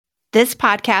This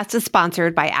podcast is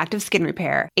sponsored by Active Skin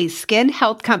Repair, a skin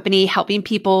health company helping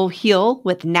people heal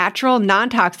with natural,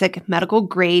 non-toxic,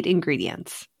 medical-grade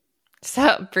ingredients.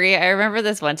 So, Brie, I remember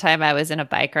this one time I was in a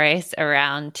bike race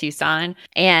around Tucson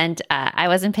and I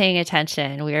wasn't paying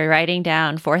attention. We were riding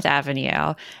down 4th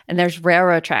Avenue and there's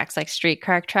railroad tracks, like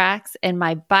streetcar tracks. And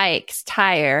my bike's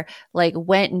tire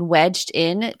went and wedged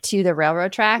in to the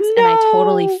railroad tracks and I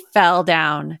totally fell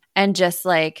down and just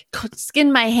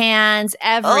skinned my hands,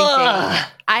 everything. Ugh.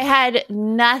 I had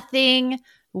nothing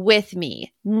with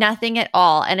me, nothing at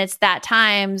all. And it's that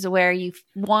times where you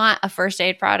want a first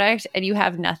aid product and you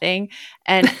have nothing.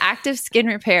 And Active Skin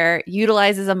Repair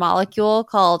utilizes a molecule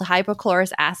called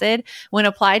hypochlorous acid. When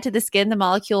applied to the skin, the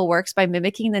molecule works by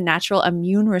mimicking the natural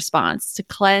immune response to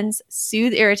cleanse,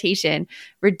 soothe irritation,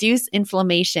 reduce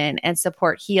inflammation, and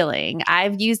support healing.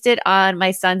 I've used it on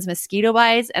my son's mosquito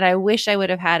bites, and I wish I would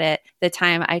have had it the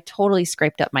time I totally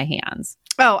scraped up my hands.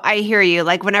 Oh, I hear you.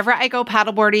 Whenever I go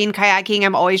paddleboarding, kayaking,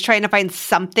 I'm always trying to find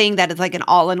something that is an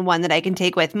all-in-one that I can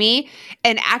take with me.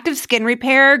 And Active Skin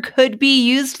Repair could be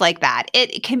used like that.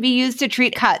 It can be used to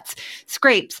treat cuts,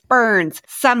 scrapes, burns,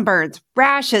 sunburns,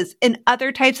 rashes, and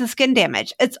other types of skin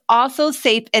damage. It's also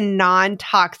safe and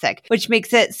non-toxic, which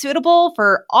makes it suitable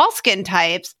for all skin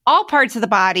types, all parts of the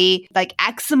body, like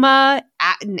eczema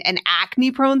and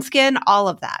acne-prone skin, all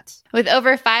of that. With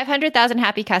over 500,000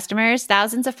 happy customers,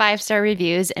 thousands of 5-star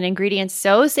reviews, and ingredients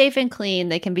so safe and clean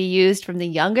they can be used from the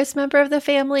youngest member of the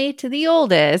family to the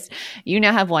oldest, you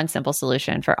now have one simple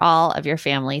solution for all of your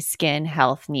family's skin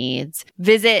health needs.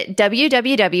 Visit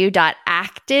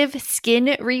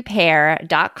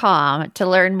www.activeskinrepair.com to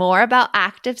learn more about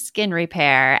Active Skin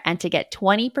Repair and to get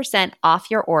 20%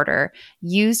 off your order.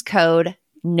 Use code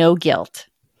NOGUILT.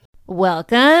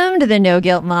 Welcome to the No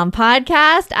Guilt Mom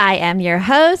podcast. I am your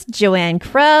host, Joanne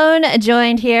Crone,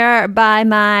 joined here by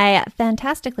my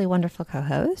fantastically wonderful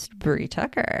co-host, Brie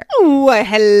Tucker. Well,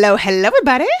 hello,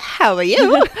 everybody. How are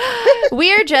you?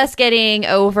 We're just getting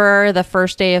over the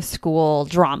first day of school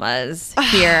dramas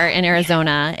here in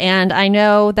Arizona. Yeah. And I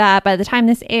know that by the time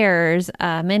this airs,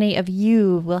 many of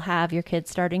you will have your kids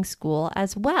starting school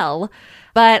as well.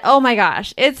 But oh my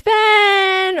gosh, it's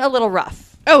been a little rough.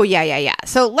 Oh, yeah.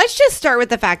 So let's just start with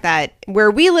the fact that where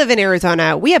we live in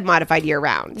Arizona, we have modified year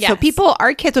round. Yes. So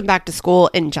our kids went back to school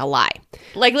in July.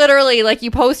 Literally, you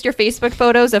post your Facebook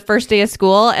photos of first day of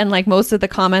school and most of the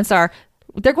comments are,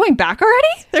 they're going back already?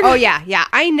 Oh, yeah.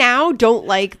 I now don't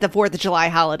like the 4th of July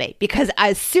holiday because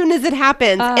as soon as it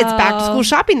happens, it's back to school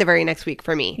shopping the very next week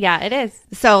for me. Yeah, it is.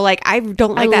 So I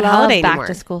don't like that holiday anymore. Back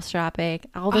to school shopping,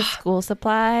 all the school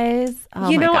supplies. Oh,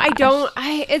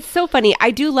 it's so funny.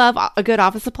 I do love a good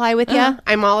office supply with you.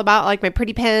 I'm all about my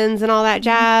pretty pens and all that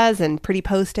jazz and pretty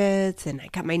Post-its. And I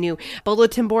got my new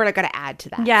bulletin board. I got to add to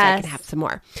that so I can have some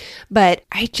more. But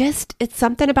it's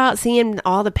something about seeing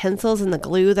all the pencils and the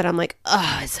glue that I'm like, oh,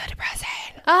 it's so depressing.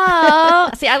 Oh,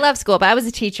 see, I love school, but I was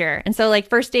a teacher. And so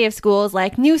first day of school is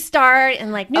new start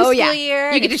and new school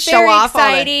year. You get to show off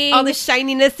all the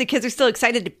shininess. The kids are still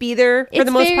excited to be there for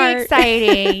the most part. It's very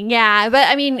exciting. Yeah. But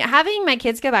I mean, having my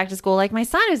kids go back to school, my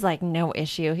son is no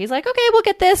issue. He's like, okay, we'll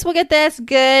get this.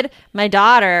 Good. My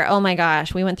daughter, oh my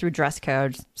gosh, we went through dress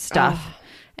code stuff.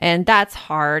 And that's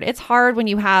hard. It's hard when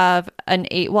you have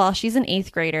she's an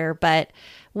 8th grader, but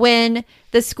when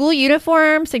the school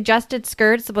uniform suggested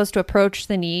skirts supposed to approach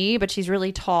the knee, but she's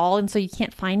really tall. And so you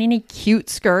can't find any cute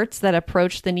skirts that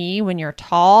approach the knee when you're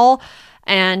tall.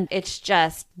 And it's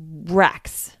just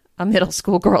wrecks a middle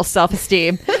school girl's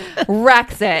self-esteem,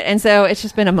 wrecks it. And so it's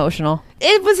just been emotional.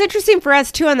 It was interesting for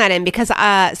us too on that end because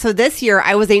so this year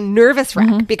I was a nervous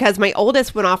wreck because my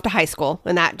oldest went off to high school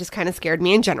and that just kind of scared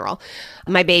me in general.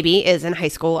 My baby is in high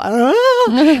school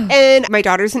and my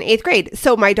daughter's in 8th grade.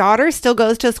 So my daughter still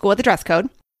goes to a school with a dress code.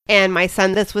 And my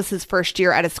son, this was his first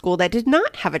year at a school that did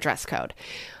not have a dress code.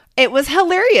 It was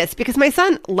hilarious because my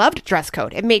son loved dress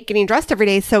code. It made getting dressed every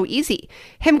day so easy.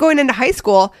 Him going into high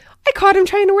school, I caught him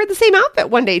trying to wear the same outfit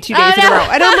one day, 2 days in a row.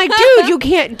 And I'm like, dude, you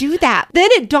can't do that. Then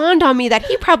it dawned on me that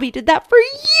he probably did that for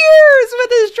years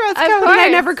with his dress code. And I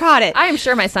never caught it. I'm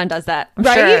sure my son does that.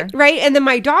 Right? And then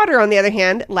my daughter, on the other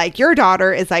hand, your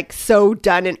daughter is so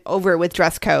done and over with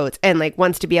dress codes and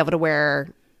wants to be able to wear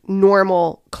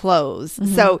normal clothes.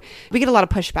 So we get a lot of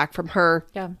pushback from her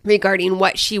regarding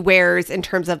what she wears in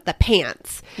terms of the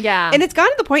pants. Yeah. And it's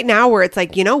gotten to the point now where it's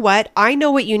you know what? I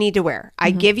know what you need to wear.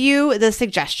 I give you the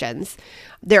suggestions.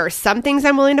 There are some things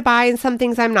I'm willing to buy and some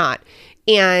things I'm not.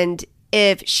 And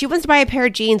if she wants to buy a pair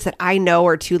of jeans that I know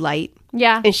are too light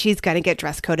and she's going to get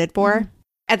dress coded for,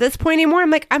 at this point anymore,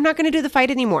 I'm not going to do the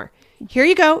fight anymore. Here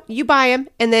you go. You buy them.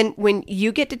 And then when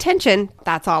you get detention,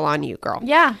 that's all on you, girl.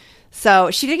 Yeah.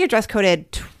 So she did get dress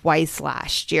coded twice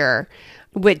last year,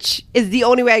 which is the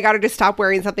only way I got her to stop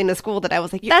wearing something to school that I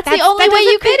was like, that's the only way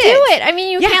you could do it. I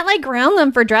mean, you can't like ground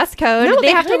them for dress code. No,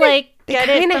 they have to like get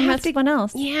it from someone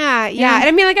else. Yeah. And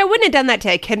I mean, like I wouldn't have done that to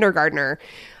a kindergartner.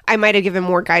 I might have given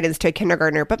more guidance to a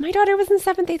kindergartner, but my daughter was in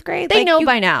 7th, 8th grade. They know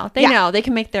by now. They know. They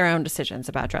can make their own decisions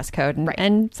about dress code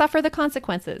and suffer the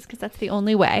consequences because that's the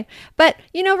only way. But,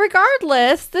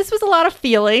 regardless, this was a lot of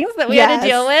feelings that we had to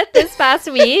deal with this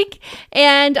past week.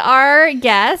 And our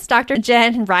guest, Dr.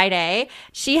 Jen Riday,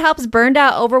 she helps burned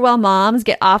out, overwhelmed moms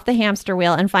get off the hamster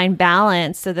wheel and find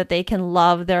balance so that they can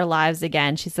love their lives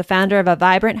again. She's the founder of a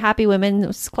Vibrant Happy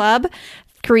Women's Club,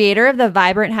 creator of the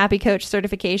Vibrant Happy Coach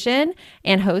certification,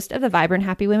 and host of the Vibrant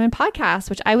Happy Women podcast,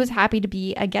 which I was happy to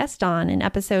be a guest on in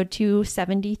episode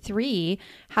 273,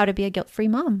 How to Be a Guilt-Free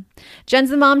Mom. Jen's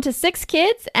the mom to 6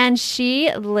 kids, and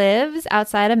she lives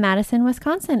outside of Madison,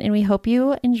 Wisconsin, and we hope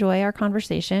you enjoy our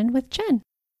conversation with Jen.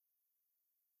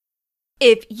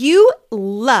 If you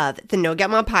love the No Guilt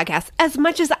Mom podcast as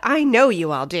much as I know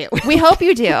you all do. We hope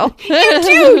you do.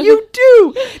 You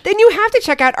do. Then you have to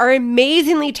check out our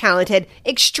amazingly talented,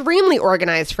 extremely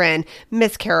organized friend,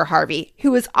 Miss Kara Harvey,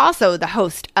 who is also the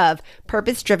host of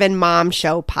Purpose Driven Mom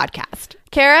Show podcast.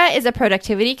 Kara is a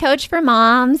productivity coach for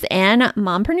moms and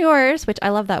mompreneurs, which I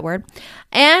love that word.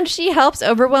 And she helps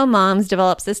overwhelmed moms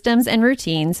develop systems and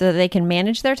routines so that they can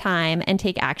manage their time and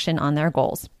take action on their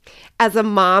goals. As a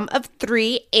mom of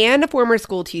 3 and a former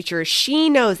school teacher, she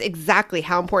knows exactly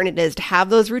how important it is to have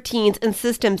those routines and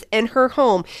systems in her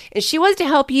home. And she wants to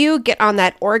help you get on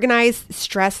that organized,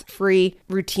 stress-free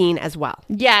routine as well.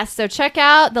 Yes, so check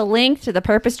out the link to the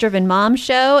Purpose Driven Mom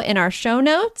Show in our show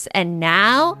notes. And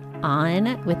now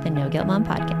on with the No Guilt Mom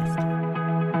podcast.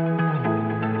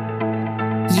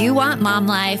 You want mom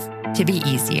life to be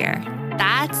easier.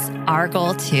 That's our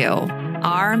goal too.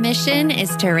 Our mission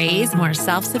is to raise more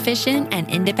self-sufficient and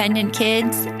independent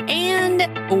kids, and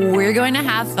we're going to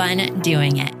have fun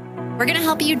doing it. We're going to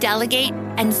help you delegate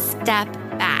and step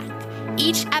back.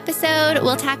 Each episode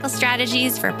will tackle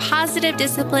strategies for positive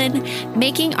discipline,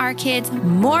 making our kids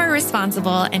more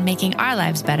responsible and making our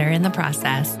lives better in the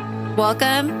process.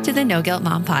 Welcome to the No Guilt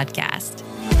Mom podcast.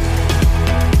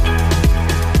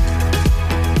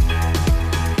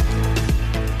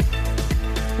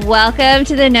 Welcome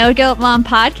to the No Guilt Mom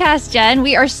podcast, Jen.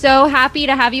 We are so happy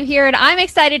to have you here, and I'm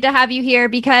excited to have you here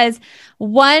because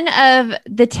one of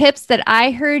the tips that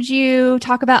I heard you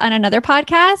talk about on another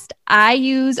podcast, I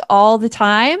use all the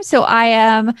time. So I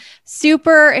am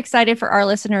super excited for our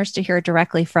listeners to hear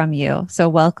directly from you. So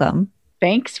welcome.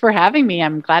 Thanks for having me.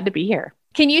 I'm glad to be here.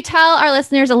 Can you tell our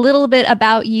listeners a little bit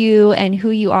about you and who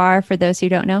you are for those who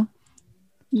don't know?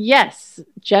 Yes,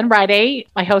 Jen Riday.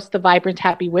 I host the Vibrant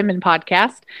Happy Women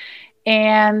podcast.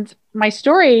 And my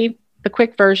story, the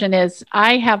quick version is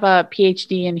I have a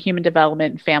PhD in human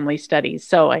development and family studies.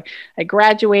 So I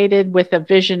graduated with a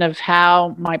vision of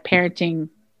how my parenting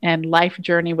and life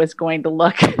journey was going to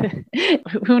look.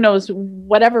 Who knows,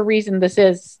 whatever reason this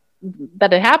is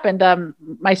that it happened,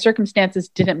 my circumstances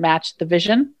didn't match the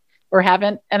vision or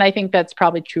haven't. And I think that's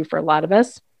probably true for a lot of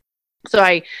us. So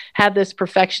I had this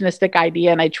perfectionistic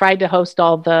idea and I tried to host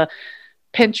all the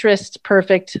Pinterest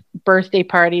perfect birthday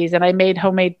parties, and I made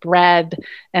homemade bread,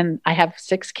 and I have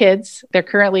 6 kids. They're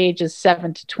currently ages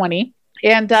 7 to 20.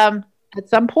 And at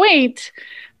some point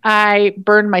I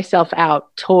burned myself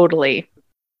out totally.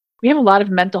 We have a lot of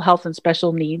mental health and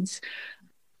special needs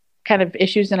kind of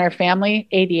issues in our family,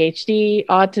 ADHD,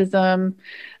 autism,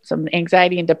 some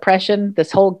anxiety and depression,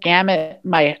 this whole gamut.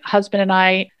 My husband and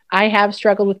I have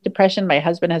struggled with depression. My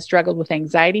husband has struggled with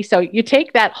anxiety. So you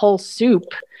take that whole soup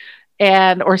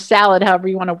or salad, however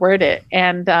you want to word it.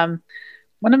 And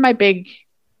one of my big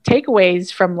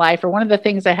takeaways from life, or one of the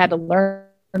things I had to learn,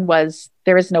 was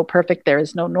there is no perfect, there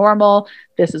is no normal.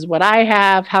 This is what I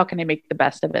have. How can I make the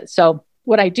best of it? So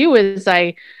what I do is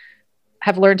I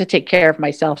have learned to take care of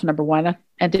myself, number one,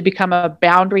 and to become a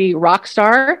boundary rock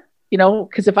star,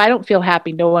 because if I don't feel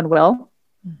happy, no one will.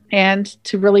 And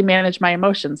to really manage my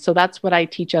emotions. So that's what I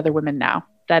teach other women now,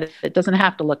 that it doesn't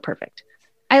have to look perfect.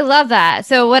 I love that.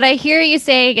 So what I hear you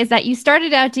saying is that you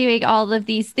started out doing all of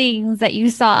these things that you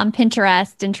saw on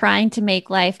Pinterest and trying to make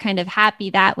life kind of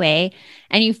happy that way.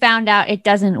 And you found out it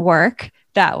doesn't work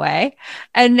that way.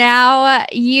 And now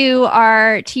you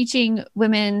are teaching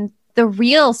women the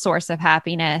real source of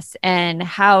happiness and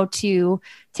how to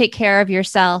take care of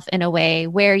yourself in a way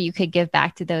where you could give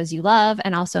back to those you love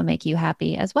and also make you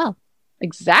happy as well.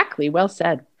 Exactly. Well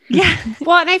said. Yeah.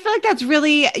 Well, and I feel like that's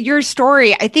really your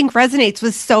story, I think, resonates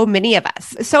with so many of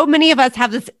us. So many of us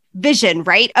have this vision,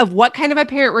 right? Of what kind of a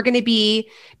parent we're going to be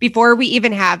before we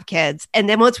even have kids. And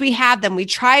then once we have them, we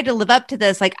try to live up to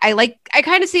this. I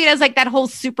kind of see it as like that whole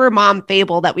super mom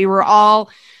fable that we were all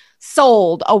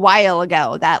sold a while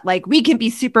ago, that like we can be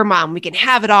super mom, we can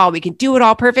have it all, we can do it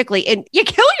all perfectly. And you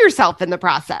kill yourself in the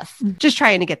process, just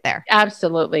trying to get there.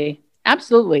 Absolutely.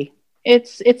 Absolutely.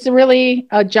 It's really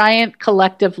a giant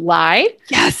collective lie.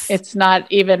 Yes. It's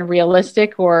not even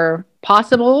realistic or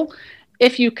possible.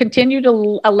 If you continue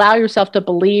to allow yourself to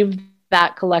believe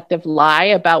that collective lie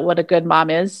about what a good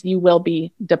mom is, you will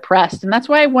be depressed. And that's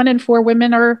why 1 in 4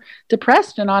 women are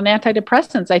depressed and on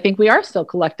antidepressants. I think we are still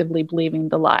collectively believing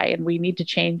the lie, and we need to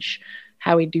change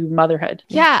how we do motherhood.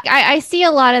 Yeah, I see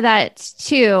a lot of that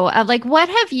too. Of like, what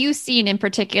have you seen in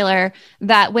particular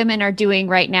that women are doing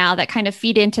right now that kind of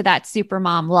feed into that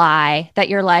supermom lie that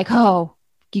you're like, oh,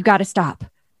 you got to stop?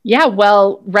 Yeah,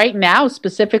 well, right now,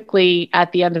 specifically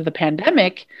at the end of the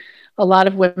pandemic, a lot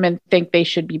of women think they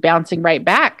should be bouncing right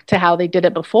back to how they did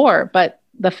it before. But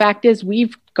the fact is,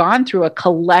 we've gone through a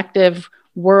collective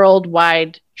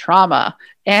worldwide trauma,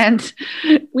 and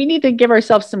we need to give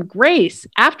ourselves some grace.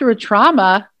 After a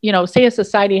trauma, say a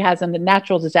society has a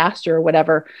natural disaster or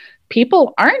whatever,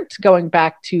 people aren't going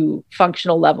back to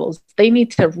functional levels. They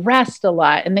need to rest a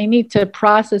lot, and they need to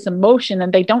process emotion,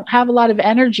 and they don't have a lot of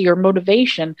energy or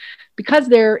motivation because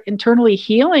they're internally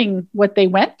healing what they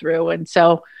went through. And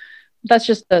so that's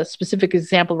just a specific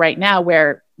example right now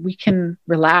where we can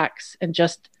relax and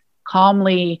just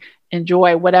calmly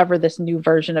enjoy whatever this new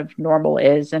version of normal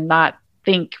is, and not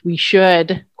think we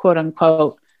should, quote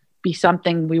unquote, be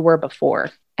something we were before.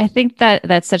 I think that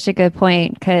that's such a good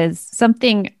point, because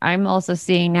something I'm also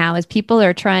seeing now is people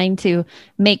are trying to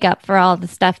make up for all the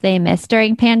stuff they missed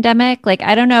during pandemic. Like,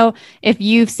 I don't know if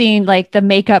you've seen like the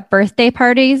makeup birthday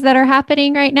parties that are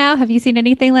happening right now. Have you seen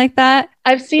anything like that?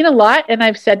 I've seen a lot, and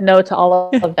I've said no to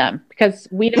all of them because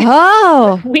we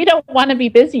don't want to be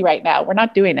busy right now. We're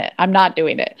not doing it. I'm not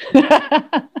doing it.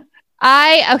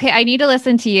 I need to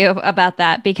listen to you about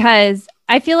that, because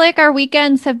I feel like our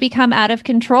weekends have become out of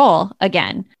control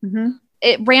again. Mm-hmm.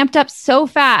 It ramped up so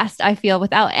fast, I feel,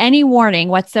 without any warning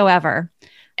whatsoever.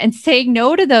 And saying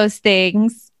no to those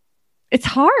things, it's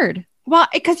hard. Well,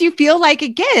 because you feel like,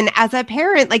 again, as a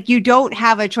parent, like you don't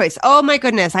have a choice. Oh my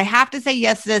goodness, I have to say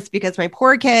yes to this because my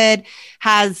poor kid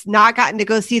has not gotten to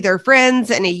go see their friends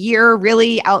in a year,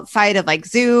 really, outside of like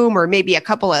Zoom or maybe a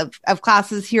couple of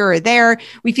classes here or there.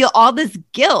 We feel all this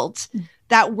guilt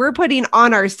that we're putting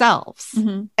on ourselves.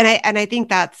 Mm-hmm. And I think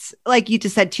that's, like you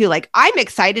just said too, like I'm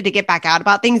excited to get back out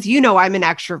about things. I'm an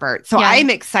extrovert, so I'm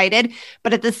excited,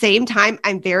 but at the same time,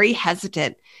 I'm very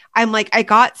hesitant. I'm like, I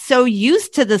got so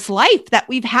used to this life that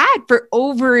we've had for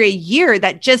over a year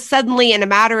that just suddenly in a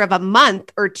matter of a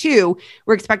month or two,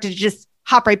 we're expected to just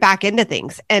hop right back into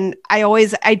things. And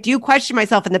I do question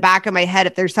myself in the back of my head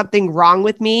if there's something wrong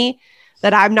with me,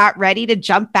 that I'm not ready to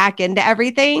jump back into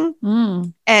everything.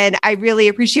 And I really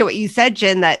appreciate what you said,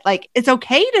 Jen, that like, it's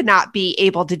okay to not be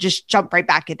able to just jump right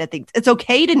back into things. It's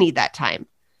okay to need that time.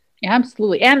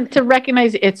 Absolutely. And to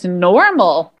recognize it's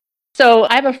normal. So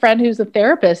I have a friend who's a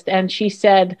therapist, and she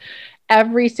said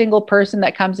every single person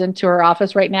that comes into her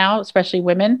office right now, especially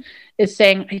women, is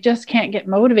saying, I just can't get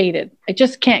motivated. I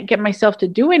just can't get myself to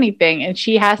do anything. And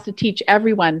she has to teach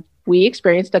everyone, we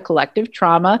experienced a collective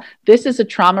trauma. This is a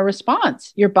trauma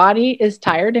response. Your body is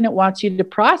tired and it wants you to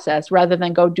process rather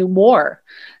than go do more.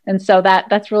 And so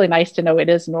that's really nice to know it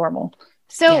is normal.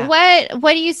 So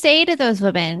what do you say to those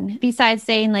women besides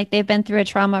saying like they've been through a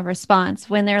trauma response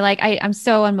when they're like, I'm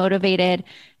so unmotivated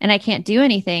and I can't do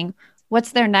anything?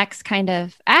 What's their next kind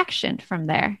of action from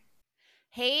there?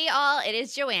 Hey all, it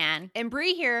is Joanne And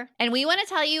Bree here. and we want to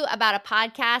tell you about a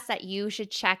podcast that you should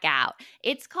check out.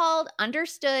 It's called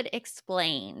Understood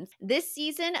Explains. This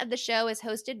season of the show is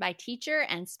hosted by teacher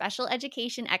and special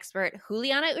education expert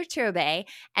Juliana Urturbe,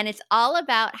 and it's all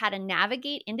about how to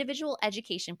navigate individual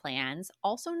education plans,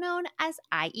 also known as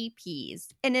IEPs.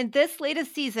 And in this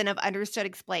latest season of Understood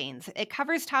Explains, it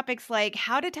covers topics like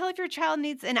how to tell if your child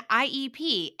needs an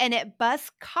IEP, and it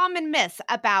busts common myths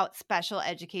about special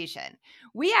education.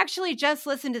 We actually just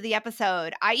listened to the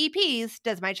episode, IEPs,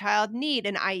 Does My Child Need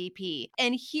an IEP?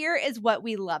 And here is what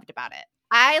we loved about it.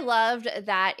 I loved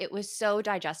that it was so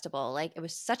digestible. Like, it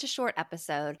was such a short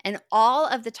episode, and all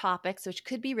of the topics, which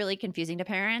could be really confusing to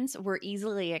parents, were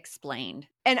easily explained.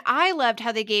 And I loved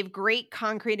how they gave great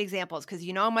concrete examples because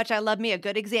you know how much I love me a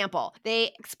good example.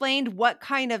 They explained what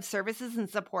kind of services and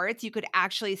supports you could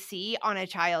actually see on a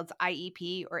child's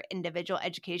IEP or individual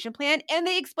education plan. And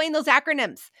they explained those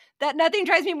acronyms. That nothing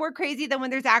drives me more crazy than when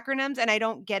there's acronyms and I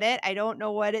don't get it. I don't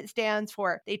know what it stands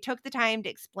for. They took the time to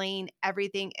explain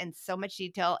everything in so much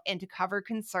detail and to cover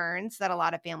concerns that a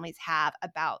lot of families have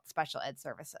about special ed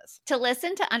services. To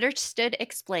listen to Understood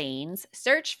Explains,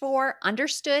 search for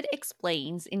Understood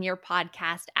Explains in your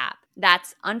podcast app.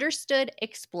 That's Understood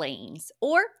Explains,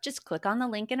 or just click on the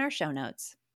link in our show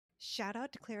notes. Shout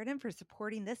out to Claritin for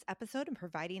supporting this episode and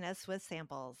providing us with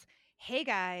samples. Hey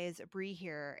guys, Bree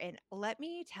here, and let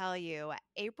me tell you,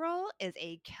 April is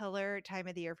a killer time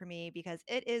of the year for me because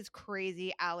it is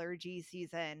crazy allergy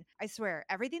season. I swear,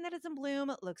 everything that is in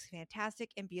bloom looks fantastic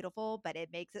and beautiful, but it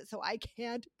makes it so I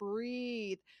can't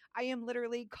breathe. I am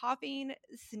literally coughing,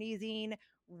 sneezing,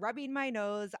 rubbing my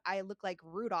nose. I look like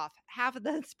Rudolph half of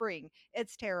the spring.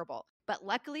 It's terrible. But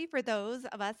luckily for those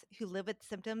of us who live with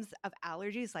symptoms of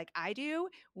allergies like I do,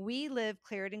 we live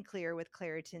Claritin Clear with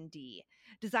Claritin D.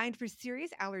 Designed for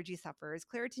serious allergy sufferers,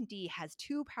 Claritin D has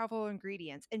 2 powerful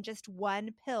ingredients in just one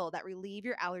pill that relieve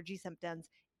your allergy symptoms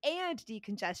and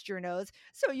decongest your nose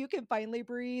so you can finally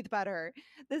breathe better.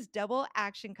 This double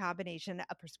action combination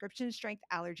of prescription strength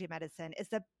allergy medicine is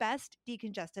the best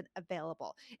decongestant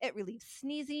available. It relieves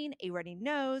sneezing, a runny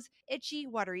nose, itchy,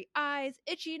 watery eyes,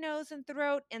 itchy nose and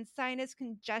throat, and sinus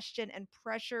congestion and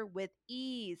pressure with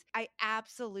ease. I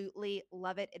absolutely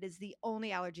love it. It is the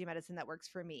only allergy medicine that works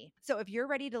for me. So if you're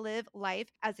ready to live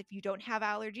life as if you don't have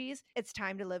allergies, it's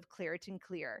time to live Claritin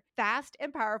Clear. Fast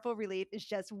and powerful relief is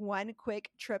just one quick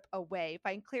trip away.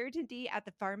 Find Claritin D at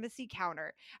the pharmacy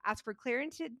counter. Ask for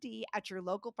Claritin D at your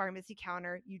local pharmacy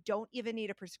counter. You don't even need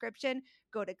a prescription.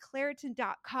 Go to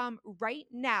Claritin.com right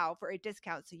now for a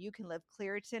discount so you can live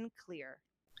Claritin Clear.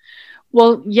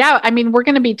 Well, yeah, I mean, we're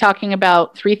going to be talking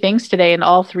about 3 things today, and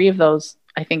all 3 of those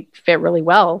I think fit really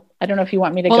well. I don't know if you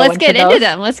want me to go into those. Let's get into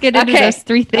them. Let's get into those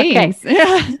 3 things.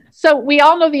 Okay. So we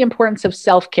all know the importance of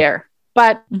self-care.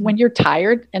 But when you're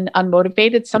tired and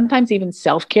unmotivated, sometimes even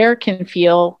self-care can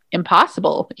feel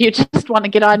impossible. You just want to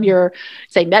get on your,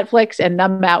 say, Netflix and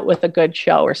numb out with a good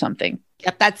show or something.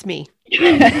 Yep, that's me.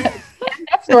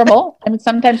 That's normal. I mean,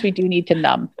 sometimes we do need to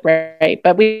numb, right?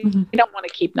 But we don't want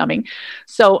to keep numbing.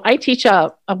 So I teach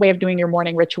a way of doing your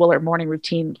morning ritual or morning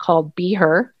routine called Be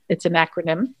Her. It's an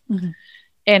acronym.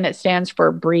 And it stands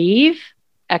for breathe,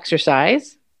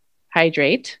 exercise,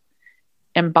 hydrate,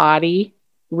 embody,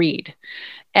 read.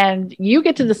 And you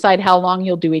get to decide how long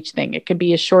you'll do each thing. It could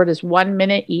be as short as 1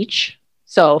 minute each.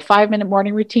 So 5-minute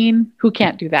morning routine, who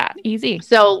can't do that? Easy.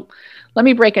 So let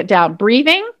me break it down.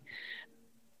 Breathing,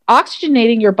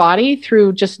 oxygenating your body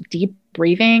through just deep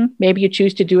breathing. Maybe you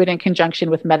choose to do it in conjunction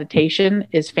with meditation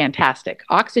is fantastic.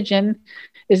 Oxygen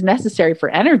is necessary for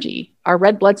energy. Our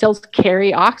red blood cells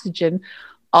carry oxygen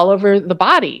all over the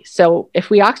body. So if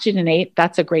we oxygenate,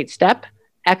 that's a great step.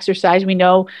 Exercise, we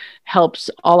know, helps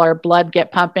all our blood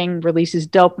get pumping, releases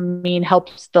dopamine,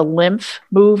 helps the lymph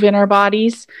move in our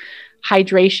bodies.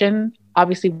 Hydration,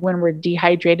 obviously, when we're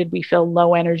dehydrated, we feel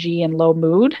low energy and low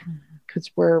mood because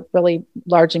we're really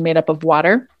largely made up of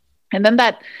water. And then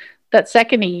that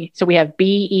second E, so we have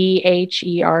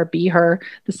B-E-H-E-R, be her.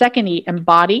 The second E,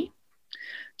 embody,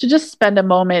 to just spend a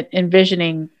moment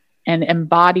envisioning and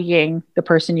embodying the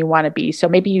person you want to be. So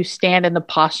maybe you stand in the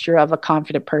posture of a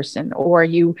confident person, or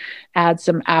you add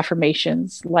some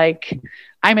affirmations like,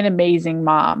 I'm an amazing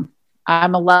mom.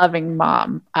 I'm a loving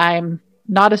mom. I'm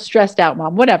not a stressed out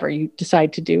mom, whatever you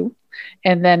decide to do.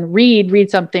 And then read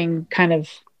something kind of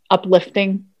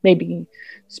uplifting, maybe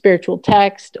spiritual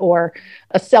text or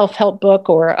a self-help book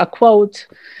or a quote.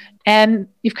 And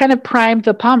you've kind of primed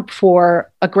the pump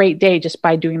for a great day just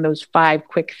by doing those 5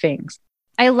 quick things.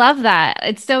 I love that.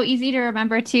 It's so easy to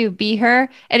remember to be her.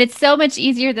 And it's so much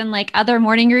easier than like other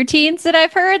morning routines that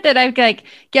I've heard that I like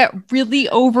get really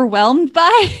overwhelmed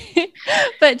by.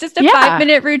 But just a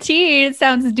 5-minute routine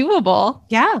sounds doable.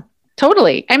 Yeah,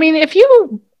 totally. I mean, if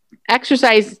you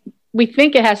exercise, we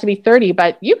think it has to be 30,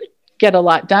 but you get a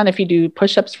lot done if you do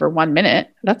push-ups for 1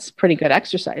 minute. That's pretty good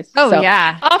exercise. Oh,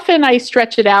 yeah. Often I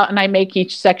stretch it out and I make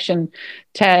each section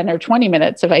 10 or 20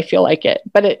 minutes if I feel like it,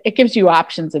 but it gives you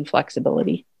options and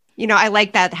flexibility. You know, I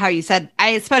like that, how you said, I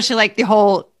especially like the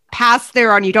whole pass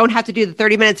there on, you don't have to do the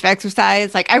 30 minutes of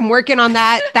exercise. Like I'm working on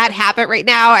that habit right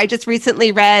now. I just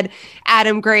recently read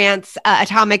Adam Grant's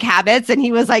Atomic Habits, and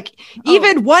he was like,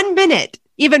 even 1 minute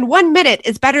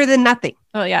is better than nothing.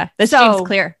 Oh yeah. That's So- James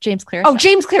Clear. James Clear. Oh,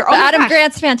 James Clear. Oh, But my Adam gosh.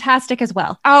 Grant's fantastic as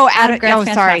well. Oh, Adam Grant's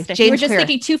oh, sorry. fantastic. James You were just Clear.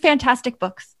 thinking two fantastic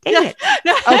books. Dang it.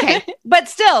 Okay. But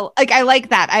still, like, I like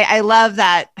that. I love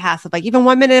that passive. Like, even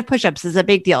 1 minute of push-ups is a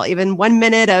big deal. Even 1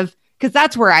 minute of, because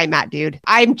that's where I'm at, dude.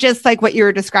 I'm just like what you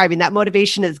were describing. That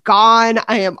motivation is gone.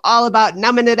 I am all about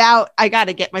numbing it out. I got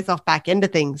to get myself back into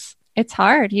things. It's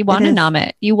hard. You want It to is. numb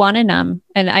it. You want to numb.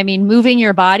 And I mean, moving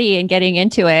your body and getting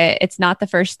into it, it's not the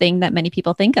first thing that many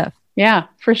people think of. Yeah,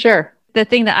 for sure. The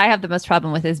thing that I have the most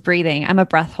problem with is breathing. I'm a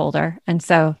breath holder. And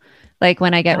so like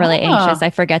when I get really anxious, I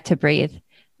forget to breathe.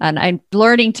 And I'm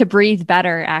learning to breathe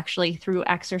better actually through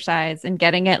exercise and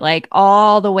getting it like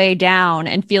all the way down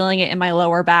and feeling it in my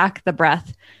lower back, the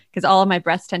breath, because all of my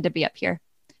breaths tend to be up here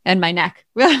and my neck.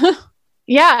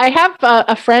 Yeah, I have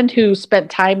a friend who spent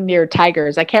time near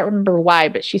tigers. I can't remember why,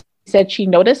 but she said she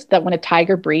noticed that when a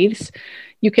tiger breathes,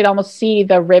 you could almost see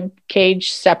the rib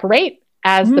cage separate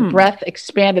as the breath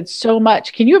expanded so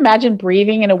much. Can you imagine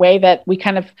breathing in a way that we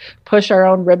kind of push our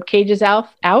own rib cages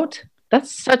out?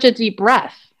 That's such a deep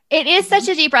breath. It is such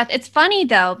a deep breath. It's funny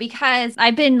though, because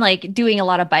I've been like doing a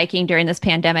lot of biking during this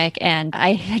pandemic and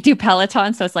I do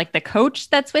Peloton. So it's like the coach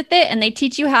that's with it and they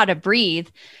teach you how to breathe.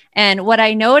 And what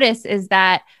I notice is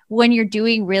that when you're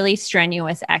doing really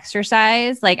strenuous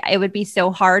exercise, like it would be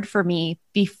so hard for me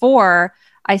before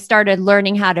I started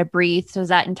learning how to breathe. So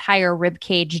that entire rib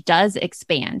cage does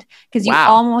expand because you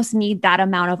almost need that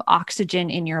amount of oxygen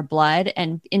in your blood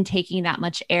and in taking that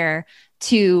much air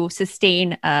to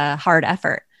sustain a hard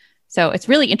effort. So it's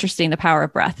really interesting, the power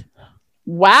of breath.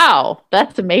 Wow,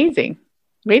 that's amazing.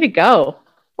 Way to go.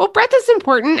 Well, breath is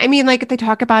important. I mean, like they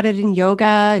talk about it in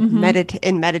yoga,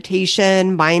 in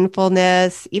meditation,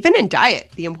 mindfulness, even in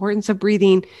diet, the importance of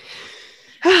breathing.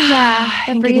 Yeah,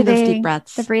 and getting those deep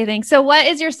breaths. The breathing. So what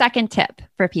is your second tip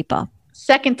for people?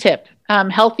 Second tip,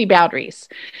 healthy boundaries.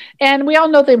 And we all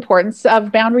know the importance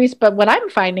of boundaries, but what I'm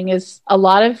finding is a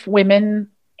lot of women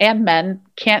and men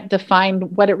can't define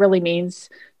what it really means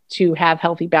to have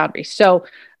healthy boundaries. So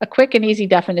a quick and easy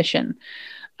definition.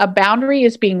 A boundary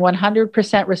is being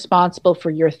 100% responsible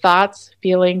for your thoughts,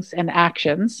 feelings, and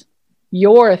actions,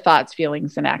 your thoughts,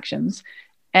 feelings, and actions,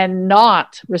 and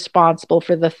not responsible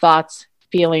for the thoughts,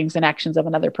 feelings, and actions of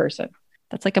another person.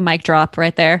 That's like a mic drop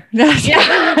right there.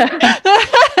 Yeah.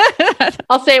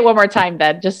 I'll say it one more time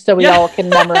then, just so we all can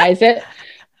memorize it.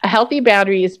 A healthy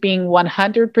boundary is being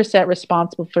 100%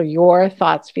 responsible for your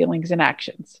thoughts, feelings, and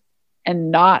actions, and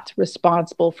not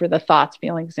responsible for the thoughts,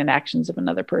 feelings, and actions of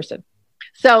another person.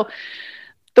 So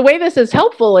the way this is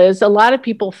helpful is a lot of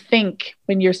people think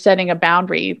when you're setting a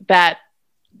boundary that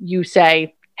you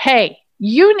say, hey,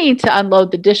 you need to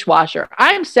unload the dishwasher.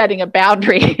 I'm setting a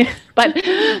boundary. But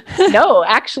no,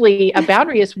 actually, a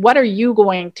boundary is what are you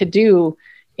going to do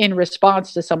in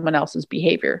response to someone else's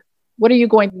behavior? What are you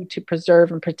going to do to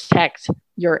preserve and protect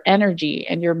your energy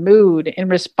and your mood in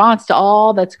response to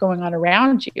all that's going on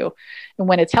around you? And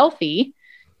when it's healthy,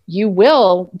 you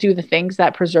will do the things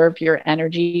that preserve your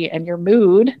energy and your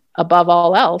mood above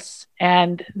all else.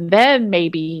 And then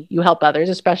maybe you help others,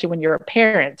 especially when you're a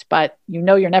parent, but you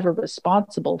know you're never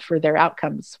responsible for their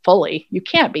outcomes fully. You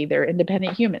can't be. They're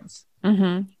independent humans.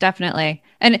 Definitely.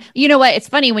 And you know what? It's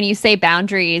funny when you say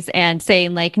boundaries and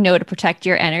saying like no to protect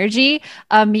your energy,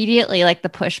 immediately like the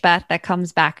pushback that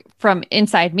comes back from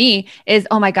inside me is,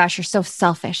 oh my gosh, you're so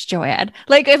selfish, Joanne.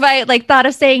 Like if I like thought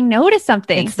of saying no to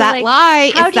something. It's that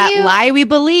lie. It's that lie we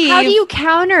believe. How do you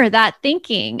counter that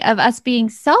thinking of us being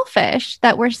selfish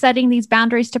that we're setting these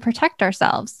boundaries to protect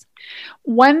ourselves?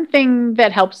 One thing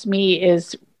that helps me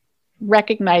is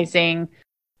recognizing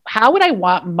how would I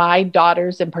want my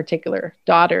daughters in particular,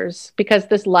 because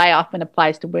this lie often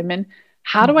applies to women.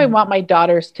 How do I want my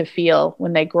daughters to feel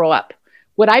when they grow up?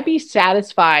 Would I be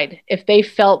satisfied if they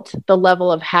felt the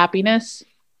level of happiness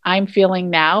I'm feeling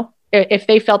now? If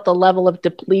they felt the level of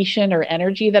depletion or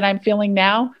energy that I'm feeling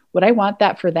now, would I want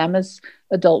that for them as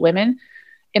adult women?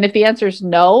 And if the answer is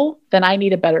no, then I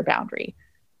need a better boundary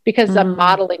because I'm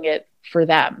modeling it for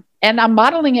them. And I'm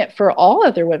modeling it for all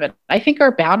other women. I think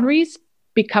our boundaries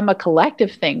become a collective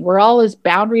thing. We're all as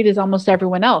boundaried as almost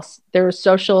everyone else. There are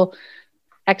social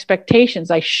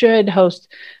expectations. I should host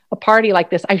a party like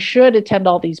this. I should attend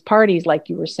all these parties like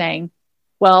you were saying.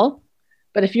 Well,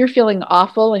 but if you're feeling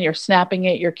awful and you're snapping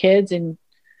at your kids and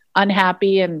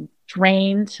unhappy and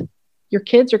drained, your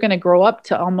kids are going to grow up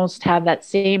to almost have that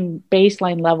same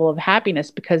baseline level of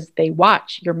happiness because they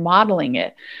watch, you're modeling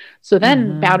it. So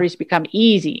then boundaries become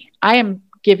easy. I am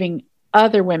giving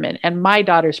other women and my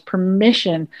daughters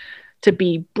permission to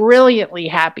be brilliantly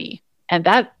happy. And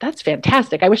that's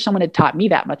fantastic. I wish someone had taught me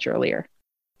that much earlier.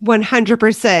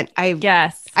 100%.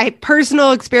 Yes. I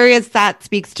personal experience that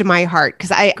speaks to my heart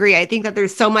because I agree. I think that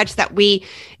there's so much that we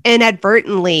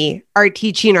inadvertently are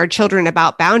teaching our children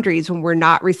about boundaries when we're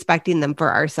not respecting them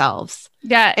for ourselves.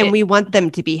 Yeah. And we want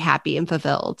them to be happy and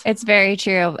fulfilled. It's very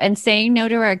true. And saying no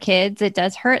to our kids, it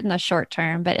does hurt in the short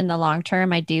term, but in the long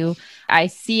term, I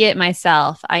see it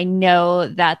myself. I know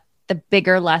that the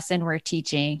bigger lesson we're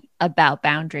teaching about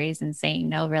boundaries and saying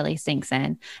no really sinks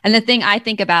in. And the thing I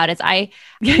think about is I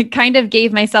kind of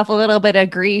gave myself a little bit of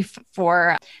grief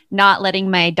for not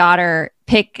letting my daughter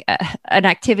pick an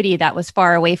activity that was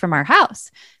far away from our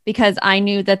house, because I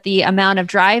knew that the amount of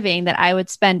driving that I would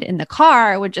spend in the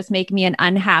car would just make me an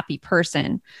unhappy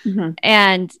person. Mm-hmm.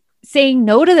 And saying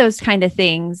no to those kind of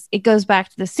things, it goes back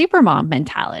to the supermom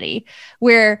mentality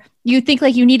where you think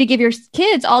like you need to give your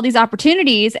kids all these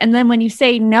opportunities. And then when you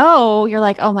say no, you're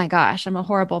like, oh my gosh, I'm a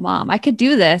horrible mom. I could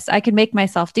do this. I could make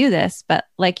myself do this. But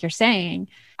like you're saying,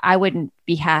 I wouldn't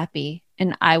be happy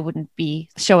and I wouldn't be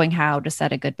showing how to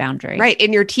set a good boundary. Right.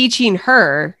 And you're teaching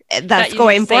her that's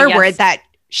going forward yes. that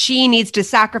she needs to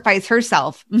sacrifice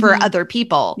herself for other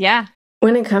people. Yeah.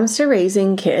 When it comes to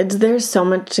raising kids, there's so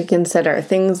much to consider.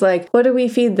 Things like, what do we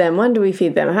feed them? When do we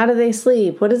feed them? How do they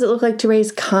sleep? What does it look like to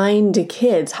raise kind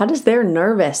kids? How does their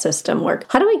nervous system work?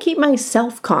 How do I keep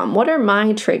myself calm? What are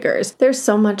my triggers? There's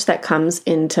so much that comes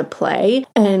into play,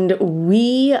 and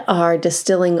we are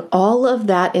distilling all of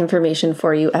that information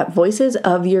for you at Voices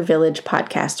of Your Village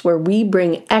podcast, where we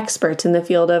bring experts in the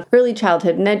field of early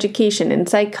childhood and education and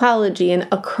psychology and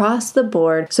across the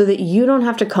board so that you don't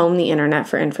have to comb the internet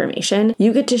for information.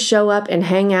 You get to show up and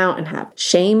hang out and have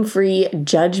shame-free,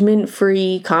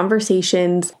 judgment-free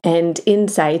conversations and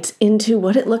insights into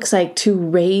what it looks like to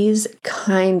raise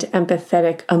kind,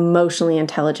 empathetic, emotionally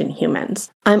intelligent humans.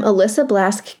 I'm Alyssa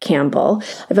Blask Campbell.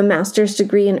 I have a master's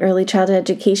degree in early childhood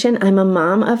education. I'm a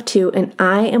mom of 2, and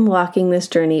I am walking this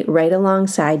journey right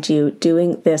alongside you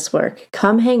doing this work.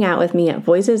 Come hang out with me at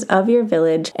Voices of Your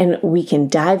Village, and we can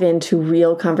dive into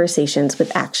real conversations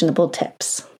with actionable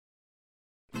tips.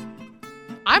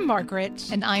 I'm Margaret.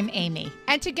 And I'm Amy.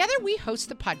 And together we host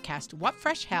the podcast, What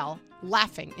Fresh Hell?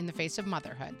 Laughing in the Face of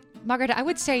Motherhood. Margaret, I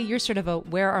would say you're sort of a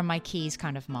where are my keys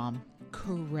kind of mom.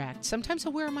 Correct. Sometimes a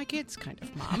where are my kids kind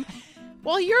of mom.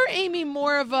 Well, you're, Amy,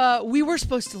 more of a we were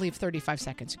supposed to leave 35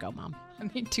 seconds ago, mom. I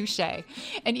mean, touche.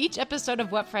 In each episode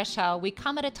of What Fresh Hell, we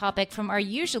come at a topic from our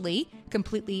usually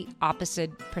completely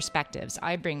opposite perspectives.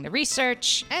 I bring the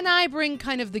research. And I bring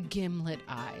kind of the gimlet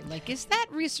eye. Like, is that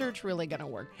research really going to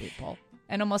work, people?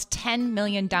 And almost 10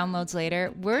 million downloads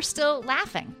later, we're still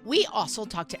laughing. We also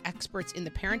talk to experts in the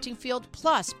parenting field,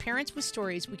 plus parents with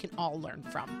stories we can all learn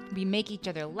from. We make each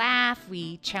other laugh,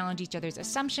 we challenge each other's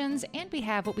assumptions, and we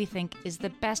have what we think is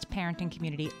the best parenting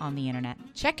community on the internet.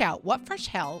 Check out What Fresh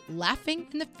Hell? Laughing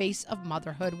in the Face of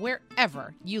Motherhood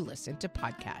wherever you listen to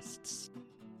podcasts.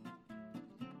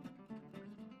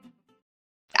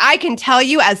 I can tell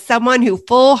you as someone who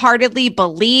full-heartedly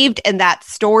believed in that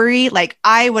story, like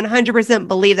I 100%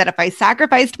 believe that if I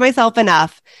sacrificed myself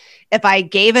enough, if I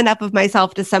gave enough of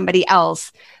myself to somebody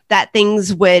else, that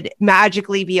things would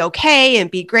magically be okay and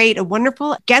be great and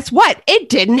wonderful. Guess what? It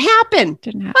didn't happen.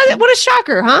 What a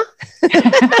shocker, huh?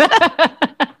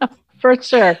 For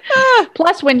sure.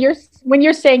 Plus, when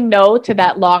you're saying no to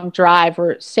that long drive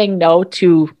or saying no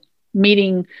to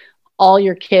meeting all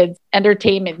your kids'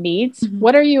 entertainment needs,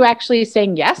 what are you actually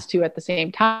saying yes to at the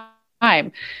same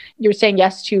time? You're saying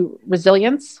yes to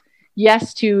resilience,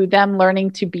 yes to them learning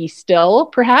to be still,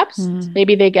 perhaps.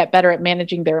 Maybe they get better at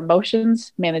managing their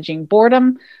emotions, managing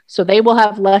boredom, so they will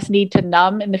have less need to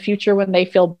numb in the future when they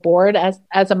feel bored as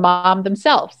a mom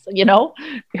themselves. You know,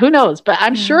 who knows? But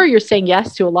I'm sure you're saying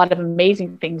yes to a lot of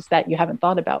amazing things that you haven't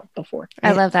thought about before.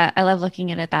 I love that. I love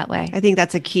looking at it that way. I think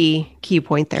that's a key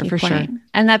point there for sure.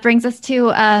 And that brings us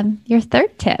to your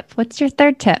third tip. What's your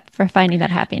third tip for finding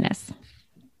that happiness?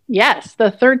 Yes,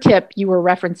 the third tip you were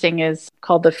referencing is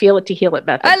called the Feel It to Heal It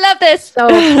method. I love this.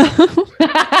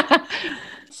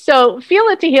 So Feel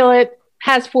It to Heal It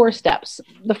has 4 steps.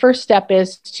 The first step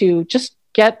is to just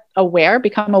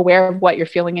become aware of what you're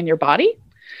feeling in your body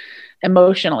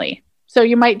emotionally. So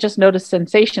you might just notice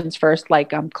sensations first,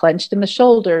 like I'm clenched in the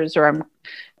shoulders, or I'm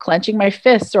clenching my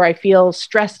fists, or I feel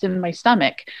stressed in my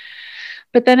stomach.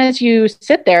 But then as you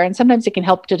sit there, and sometimes it can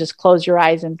help to just close your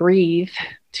eyes and breathe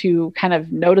to kind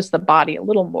of notice the body a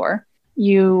little more.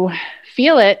 You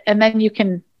feel it, and then you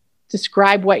can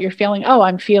describe what you're feeling. Oh,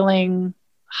 I'm feeling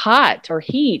hot or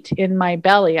heat in my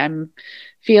belly. I'm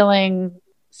feeling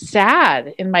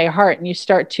sad in my heart. And you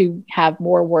start to have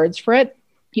more words for it.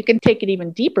 You can take it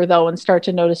even deeper, though, and start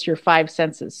to notice your 5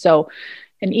 senses. So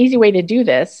an easy way to do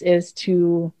this is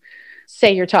to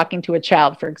say you're talking to a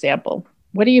child, for example.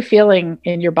 What are you feeling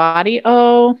in your body?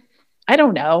 Oh, I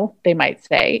don't know, they might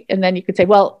say. And then you could say,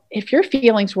 well, if your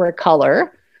feelings were a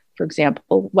color, for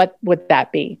example, what would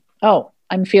that be? Oh,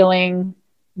 I'm feeling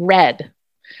red.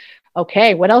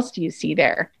 Okay, what else do you see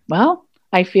there? Well,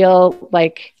 I feel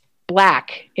like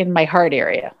black in my heart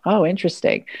area. Oh,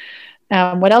 interesting.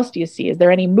 What else do you see? Is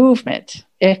there any movement?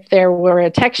 If there were a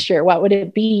texture, what would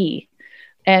it be?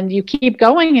 And you keep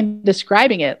going and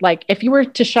describing it. Like if you were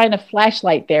to shine a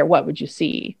flashlight there, what would you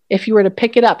see? If you were to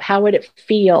pick it up, how would it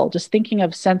feel? Just thinking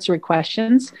of sensory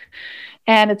questions.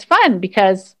 And it's fun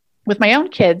because with my own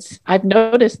kids, I've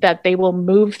noticed that they will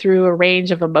move through a range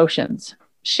of emotions.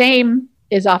 Shame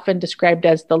is often described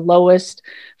as the lowest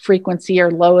frequency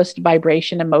or lowest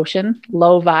vibration emotion,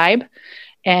 low vibe.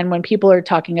 And when people are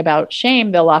talking about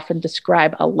shame, they'll often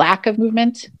describe a lack of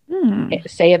movement,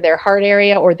 say in their heart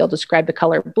area, or they'll describe the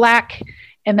color black.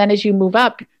 And then as you move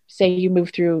up, say you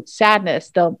move through sadness,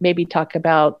 they'll maybe talk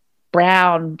about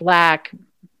brown, black,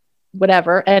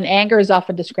 whatever. And anger is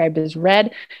often described as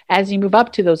red. As you move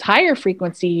up to those higher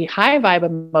frequency, high vibe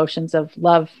emotions of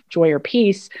love, joy, or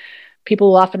peace, people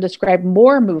will often describe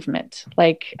more movement.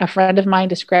 Like a friend of mine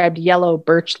described yellow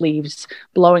birch leaves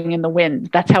blowing in the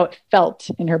wind. That's how it felt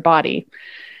in her body.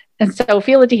 And so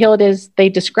Feel It to Heal It is they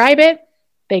describe it,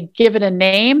 they give it a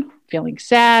name, feeling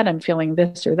sad, I'm feeling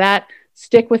this or that,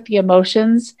 stick with the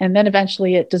emotions, and then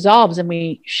eventually it dissolves and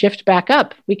we shift back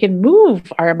up. We can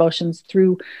move our emotions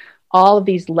through all of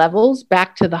these levels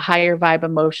back to the higher vibe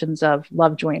emotions of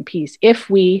love, joy, and peace if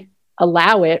we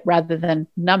allow it rather than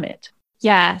numb it.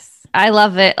 Yes. I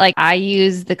love it. Like I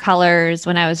used the colors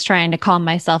when I was trying to calm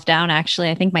myself down.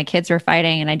 Actually, I think my kids were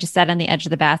fighting and I just sat on the edge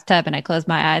of the bathtub and I closed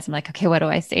my eyes. I'm like, okay, what do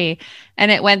I see? And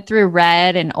it went through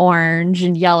red and orange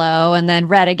and yellow and then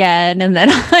red again. And then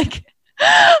like,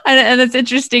 and it's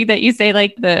interesting that you say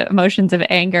like the emotions of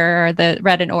anger or the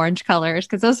red and orange colors,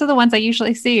 because those are the ones I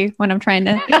usually see when I'm trying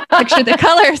to picture the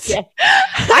colors. Yeah.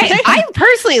 I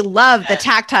personally love the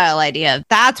tactile idea.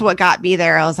 That's what got me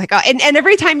there. I was like, oh, and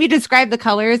every time you describe the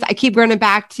colors, I keep running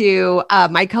back to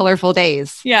My Colorful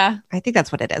Days. Yeah. I think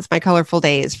that's what it is. My Colorful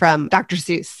Days from Dr.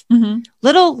 Seuss. Mm-hmm.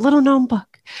 Little known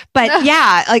book. But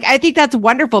yeah, like I think that's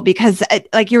wonderful because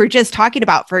like you were just talking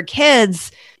about for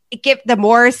kids, the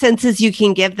more senses you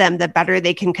can give them, the better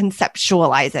they can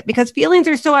conceptualize it because feelings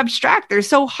are so abstract. They're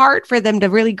so hard for them to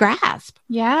really grasp.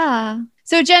 Yeah.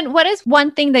 So Jen, what is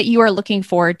one thing that you are looking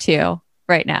forward to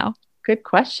right now? Good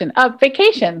question.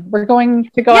 Vacation. We're going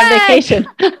to go on vacation.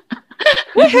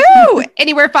 Woohoo!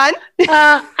 Anywhere fun?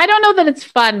 I don't know that it's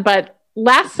fun, but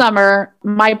last summer,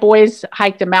 my boys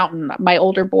hiked a mountain, my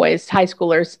older boys, high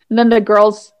schoolers. And then the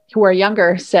girls who are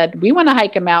younger said, we want to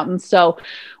hike a mountain. So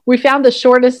we found the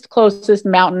shortest, closest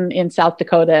mountain in South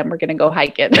Dakota, and we're going to go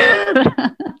hike it.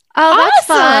 Oh, that's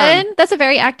fun. That's a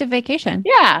very active vacation.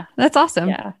 Yeah. That's awesome.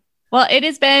 Yeah. Well, it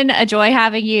has been a joy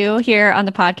having you here on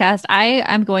the podcast. I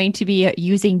am going to be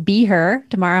using Be Her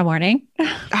tomorrow morning.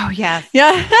 Oh, yes.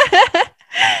 Yeah.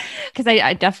 Because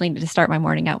I definitely need to start my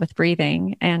morning out with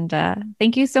breathing. And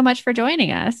thank you so much for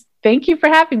joining us. Thank you for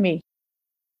having me.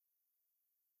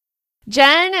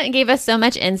 Jen gave us so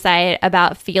much insight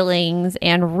about feelings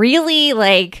and really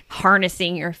like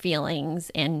harnessing your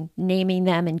feelings and naming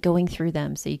them and going through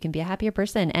them so you can be a happier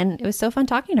person. And it was so fun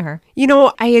talking to her. You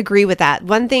know, I agree with that.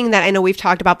 One thing that I know we've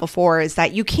talked about before is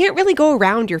that you can't really go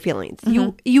around your feelings.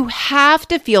 Mm-hmm. You have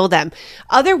to feel them.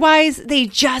 Otherwise, they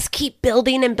just keep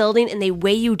building and building and they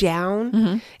weigh you down.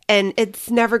 Mm-hmm. And it's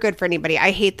never good for anybody.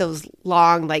 I hate those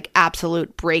long, like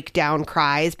absolute breakdown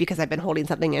cries because I've been holding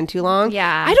something in too long.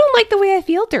 Yeah. I don't like the way I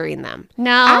feel during them.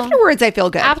 No. Afterwards, I feel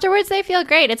good. Afterwards, they feel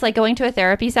great. It's like going to a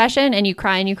therapy session and you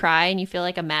cry and you feel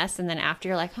like a mess. And then after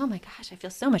you're like, oh my gosh, I feel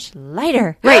so much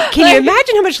lighter. Right. Can you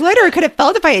imagine how much lighter I could have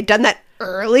felt if I had done that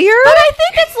earlier? But I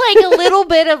think it's like a little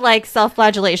bit of like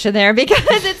self-flagellation there because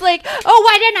it's like, oh,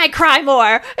 why didn't I cry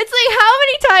more? It's like, how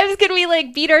many times can we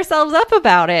like beat ourselves up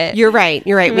about it? You're right.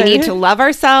 You're right. We need to love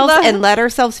ourselves and let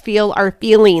ourselves feel our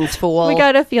feelings, fool. We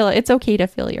got to feel it. It's okay to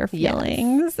feel your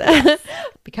feelings. Yes.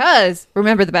 Because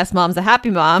remember, the best mom's a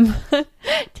happy mom.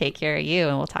 Take care of you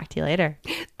and we'll talk to you later.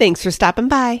 Thanks for stopping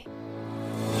by.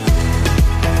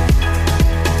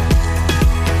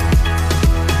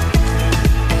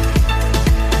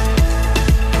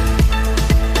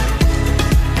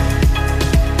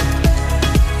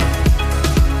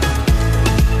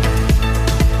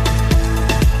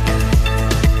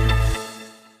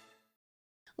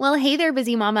 Well, hey there,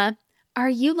 busy mama. Are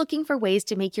you looking for ways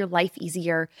to make your life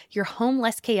easier, your home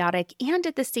less chaotic, and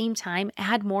at the same time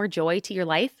add more joy to your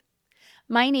life?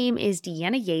 My name is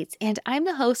Deanna Yates, and I'm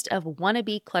the host of Wanna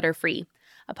Be Clutter Free,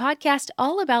 a podcast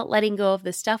all about letting go of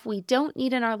the stuff we don't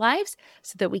need in our lives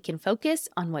so that we can focus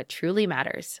on what truly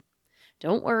matters.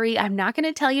 Don't worry, I'm not going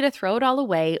to tell you to throw it all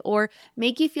away or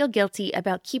make you feel guilty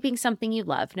about keeping something you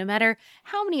love, no matter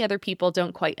how many other people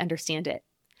don't quite understand it.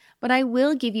 But I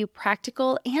will give you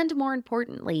practical and, more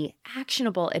importantly,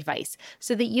 actionable advice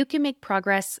so that you can make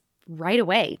progress right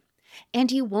away.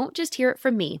 And you won't just hear it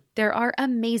from me. There are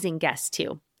amazing guests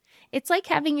too. It's like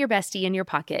having your bestie in your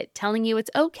pocket telling you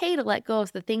it's okay to let go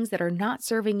of the things that are not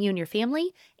serving you and your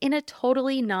family in a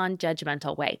totally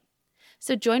non-judgmental way.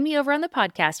 So join me over on the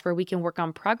podcast where we can work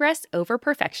on progress over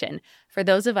perfection for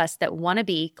those of us that want to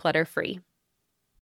be clutter-free.